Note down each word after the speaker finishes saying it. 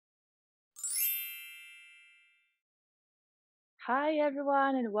Hi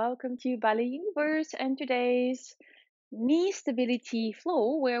everyone and welcome to Ballet Universe and today's knee stability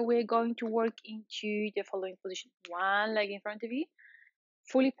flow where we're going to work into the following position. One leg in front of you,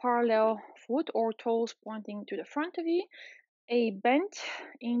 fully parallel foot or toes pointing to the front of you, a bend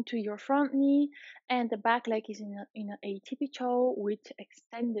into your front knee, and the back leg is in a tippy toe with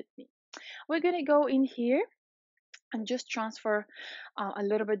extended knee. We're going to go in here and just transfer a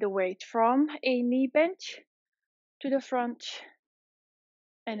little bit the weight from a knee bend to the front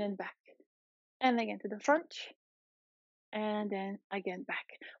and then back. And again to the front and then again back.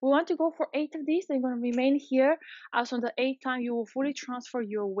 We want to go for 8 of these. They're going to remain here. As on the 8th time, you will fully transfer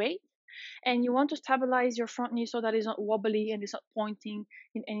your weight. And you want to stabilize your front knee so that it's not wobbly and it's not pointing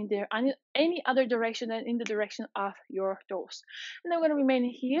in any other direction than in the direction of your toes. And then we're going to remain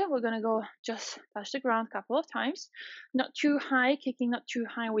here. We're going to go just touch the ground a couple of times. Not too high, kicking not too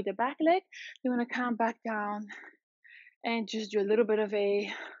high with the back leg. You're going to come back down and just do a little bit of a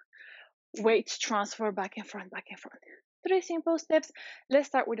weight transfer back and front, back and front. 3 simple steps. Let's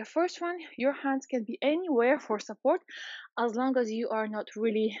start with the first one. Your hands can be anywhere for support as long as you are not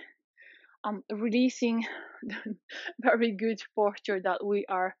really releasing the very good posture that we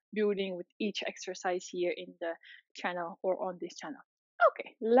are building with each exercise here in the channel or on this channel.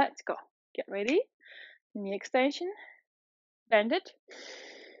 Okay, let's go. Get ready. Knee extension, bend it,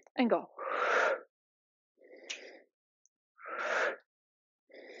 and go.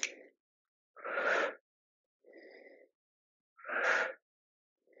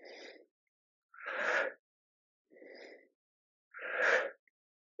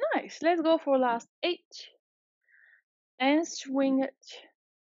 Nice. Let's go for last 8. And swing it.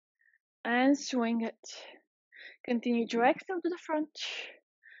 And swing it. Continue to exhale to the front.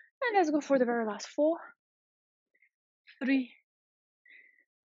 And let's go for the very last 4, 3,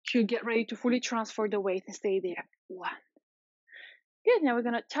 2. Get ready to fully transfer the weight and stay there. 1. Good. Now we're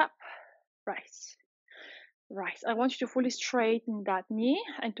going to tap rise. Rise. I want you to fully straighten that knee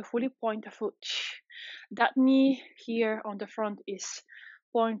and to fully point the foot. That knee here on the front is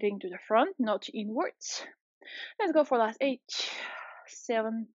pointing to the front, not inwards. Let's go for last 8,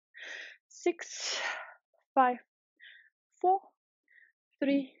 7, 6, 5, 4,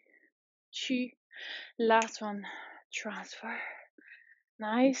 3, 2. Last one. Transfer.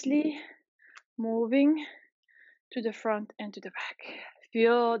 Nicely moving to the front and to the back.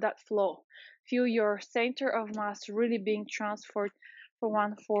 Feel that flow. Feel your center of mass really being transferred from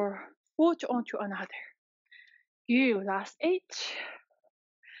one foot onto another. You last 8,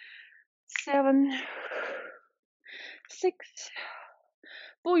 7, 6.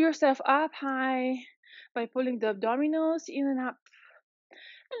 Pull yourself up high by pulling the abdominals in and up.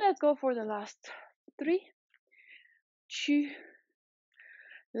 And let's go for the last 3, 2.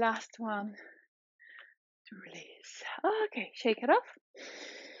 Last one to release. Okay, shake it off.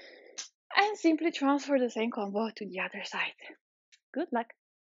 And simply transfer the same combo to the other side. Good luck.